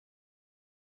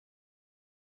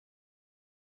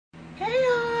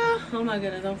Oh my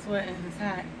goodness, I'm sweating. It's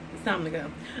hot. It's time to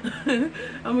go. I'm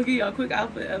gonna give y'all a quick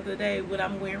outfit of the day, what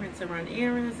I'm wearing to run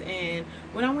errands, and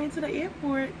when I went to the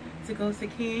airport to go to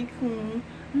Cancun,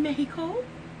 Mexico.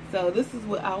 So this is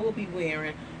what I will be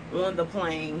wearing on the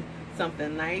plane.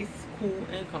 Something nice, cool,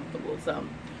 and comfortable. So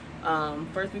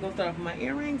first we're gonna start off with my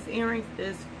earrings. Earrings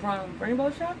is from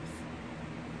Rainbow Shops.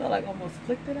 Felt like I almost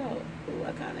flicked it out. Ooh,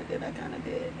 I kinda did.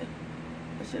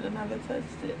 I should have never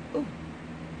touched it. Ooh.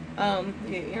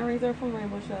 Yeah, earrings are from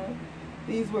Rainbow Shop.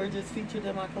 These were just featured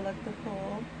in my collective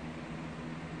haul.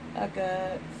 I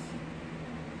got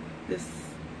this.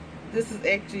 This is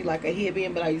actually like a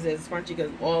headband, but I use it as a scrunchie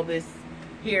because all this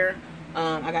here.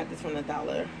 I got this from the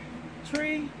Dollar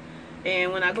Tree.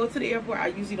 And when I go to the airport, I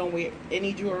usually don't wear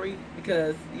any jewelry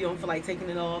because you don't feel like taking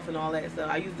it off and all that. So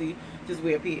I usually just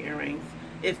wear pea earrings,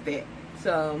 if that.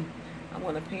 So I'm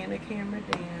gonna pan the camera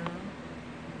down.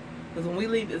 Because when we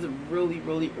leave, it's really,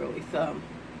 really early. So,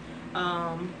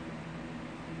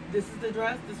 this is the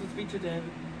dress. This was featured in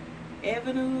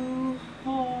Avenue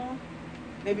haul.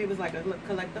 Maybe it was like a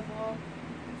collective haul.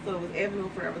 So it was Avenue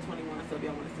Forever 21. So if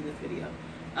y'all want to see this video,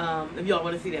 if y'all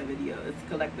want to see that video, it's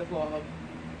collective haul,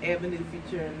 Avenue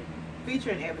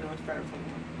featuring Avenue Forever 21.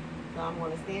 So I'm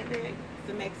going to stand there. It's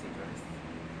a maxi dress,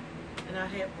 and I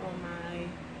have on my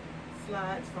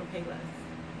slides from Payless.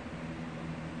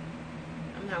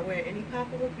 I'm not wearing any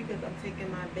pocketbook because I'm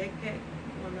taking my backpack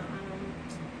on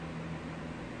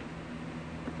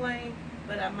the plane,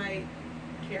 but I might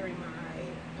carry my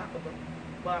pocketbook.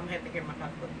 Well, I'm gonna have to carry my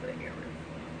pocketbook for the errands.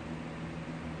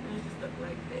 It just look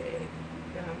like that.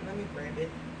 Let me grab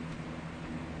it.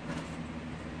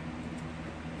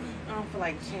 I don't feel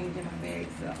like changing my bag,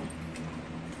 so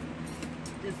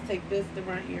just take this to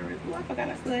run errands. Oh, I forgot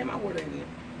I still had my water in here.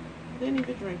 Didn't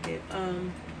even drink it.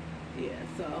 Yeah,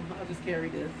 so I'll just carry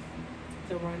this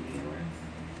to run errands.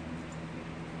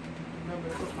 Remember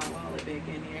to put my wallet back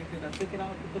in there because I took it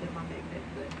off to put it in my backpack.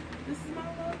 But this is my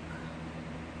look.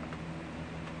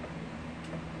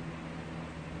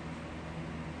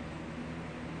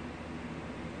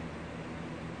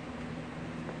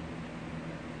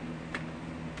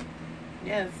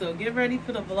 Yeah, so get ready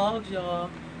for the vlogs, y'all.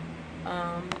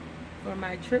 For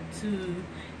my trip to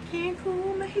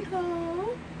Cancun,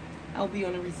 Mexico. I'll be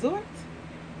on a resort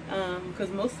because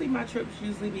mostly my trips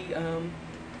usually be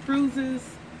cruises.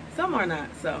 Some are not,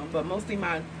 but mostly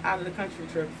my out of the country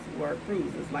trips were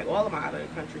cruises. Like all of my out of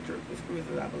the country trips was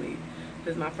cruises, I believe.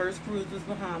 Because my first cruise was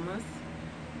Bahamas.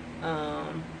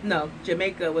 No,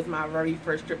 Jamaica was my very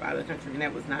first trip out of the country, and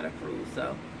that was not a cruise.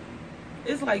 So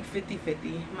it's like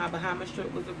 50-50. My Bahamas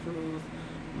trip was a cruise.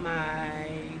 My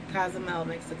Cancun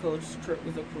Mexico trip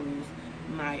was a cruise.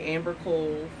 My Amber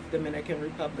Cove Dominican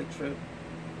Republic trip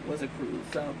was a cruise.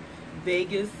 So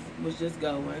Vegas was just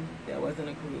going. That wasn't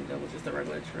a cruise. That was just a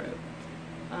regular trip.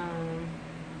 I've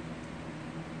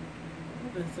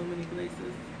been so many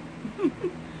places.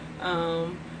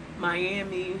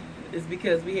 Miami is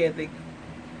because we had to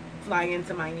fly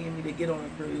into Miami to get on a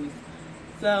cruise.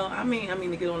 So I mean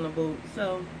to get on the boat.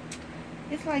 So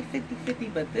it's like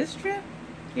 50-50. But this trip,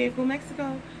 Cancun,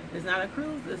 Mexico, is not a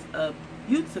cruise. It's a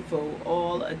beautiful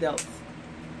all adults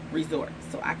resort.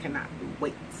 So I cannot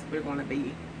wait. We're gonna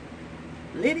be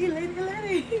litty.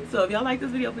 So if y'all like this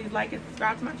video, please like it,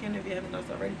 subscribe to my channel if you haven't done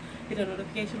so already. Hit the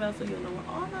notification bell so you'll know when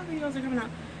all my videos are coming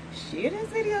out. Share this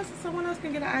video so someone else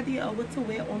can get an idea of what to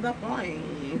wear on the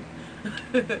plane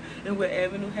and what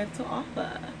Avenue have to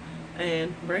offer,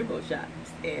 and Rainbow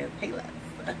Shops and Payless.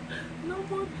 No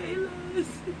more Payless.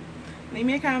 Leave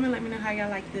me a comment, let me know how y'all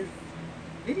like this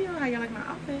video, how y'all like my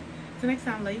outfit. Till next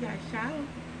time, love you guys. Ciao.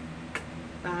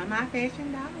 Buy my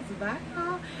fashion dolls. Bye,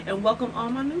 y'all. And welcome all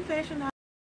my new fashion dolls.